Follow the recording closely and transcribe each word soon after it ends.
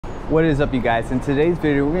What is up, you guys? In today's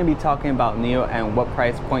video we're going to be talking about NIO and what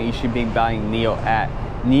price point you should be buying NIO at.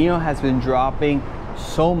 NIO has been dropping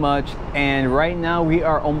so much, and right now we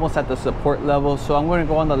are almost at the support level. So I'm going to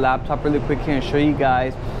go on the laptop really quick here and show you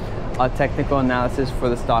guys a technical analysis for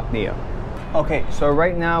the stock NIO. Okay, so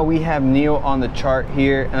right now we have NIO on the chart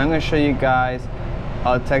here, and I'm going to show you guys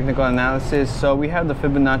a technical analysis. So we have the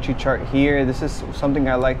Fibonacci chart here. This is something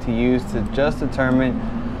I like to use to just determine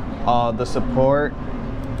the support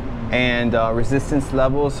and resistance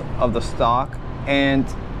levels of the stock. And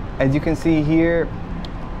as you can see here,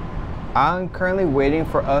 I'm currently waiting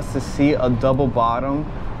for us to see a double bottom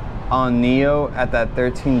on NIO at that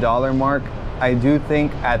 $13 mark. I do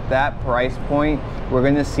think at that price point we're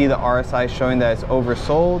going to see the RSI showing that it's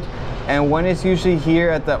oversold, and when it's usually here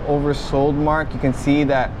at the oversold mark, you can see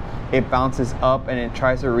that it bounces up and it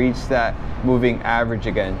tries to reach that moving average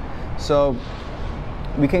again. So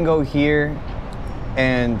we can go here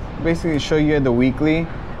and basically show you the weekly,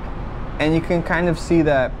 and you can kind of see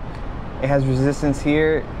that it has resistance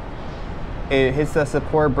here. It hits the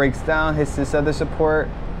support, breaks down, hits this other support,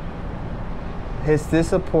 hits this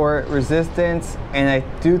support, resistance, and I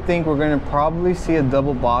do think we're going to probably see a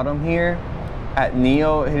double bottom here at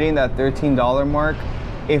NIO hitting that $13 mark.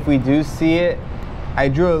 If we do see it, I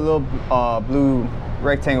drew a little blue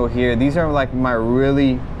rectangle here. These are like my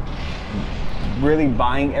really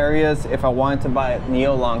buying areas if I wanted to buy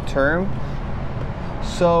NIO long term.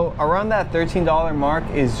 So around that $13 mark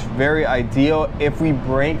is very ideal. If we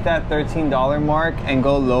break that $13 mark and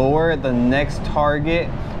go lower, the next target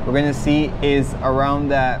we're going to see is around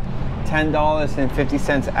that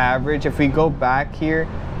 $10.50 average. If we go back here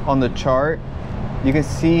on the chart, you can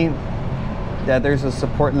see that there's a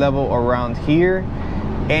support level around here,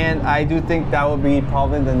 and I do think that will be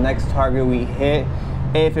probably the next target we hit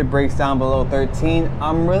if it breaks down below 13.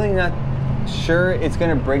 I'm really not sure it's going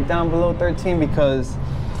to break down below 13 because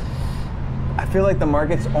I feel like the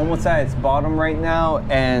market's almost at its bottom right now,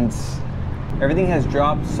 and everything has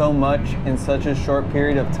dropped so much in such a short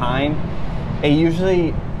period of time.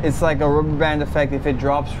 It's like a rubber band effect. If it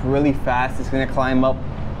drops really fast, it's going to climb up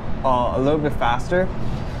a little bit faster.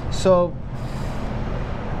 So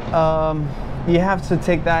you have to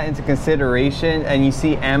take that into consideration. And you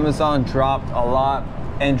see Amazon dropped a lot,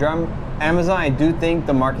 and Amazon, I do think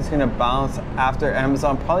the market's going to bounce after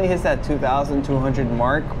Amazon probably hits that 2,200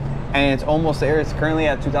 mark, and it's almost there. It's currently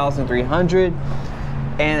at 2,300,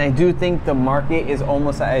 and I do think the market is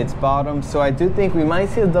almost at its bottom. So I do think we might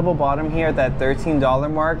see a double bottom here at that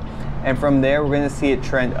 $13 mark, and from there we're going to see it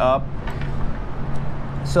trend up.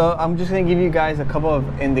 So I'm just going to give you guys a couple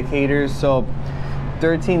of indicators. So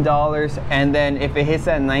 $13, and then if it hits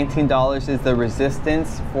at $19 is the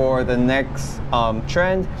resistance for the next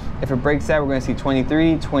trend. If it breaks that, we're going to see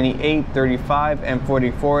 23, 28, 35, and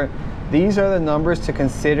 44. These are the numbers to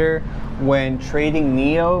consider when trading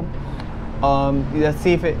NIO. Let's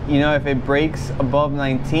see if it breaks above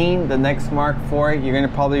 19, the next mark for it you're going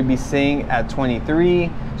to probably be seeing at 23.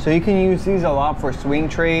 So you can use these a lot for swing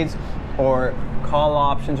trades or call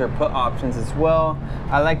options or put options as well.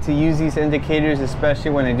 I like to use these indicators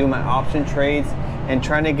especially when I do my option trades and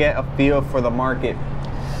trying to get a feel for the market.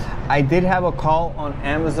 I did have a call on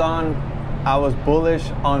Amazon. I was bullish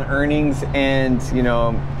on earnings, and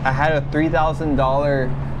I had a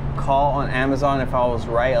 $3,000 call on Amazon. If I was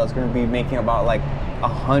right, I was going to be making about like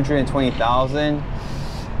 $120,000,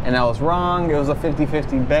 and I was wrong. It was a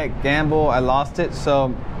 50-50 bet gamble. I lost it,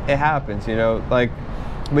 so it happens,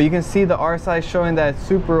 but you can see the RSI showing that it's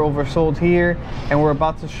super oversold here, and we're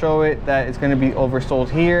about to show it that it's going to be oversold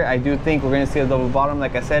here. I do think we're going to see a double bottom,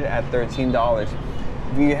 like I said, at $13.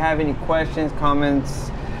 If you have any questions,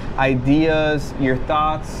 comments, ideas, your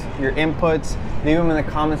thoughts, your inputs, leave them in the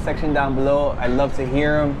comment section down below. I'd love to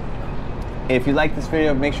hear them. If you like this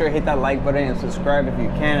video, make sure to hit that like button and subscribe if you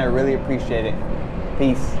can. I really appreciate it.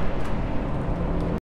 Peace.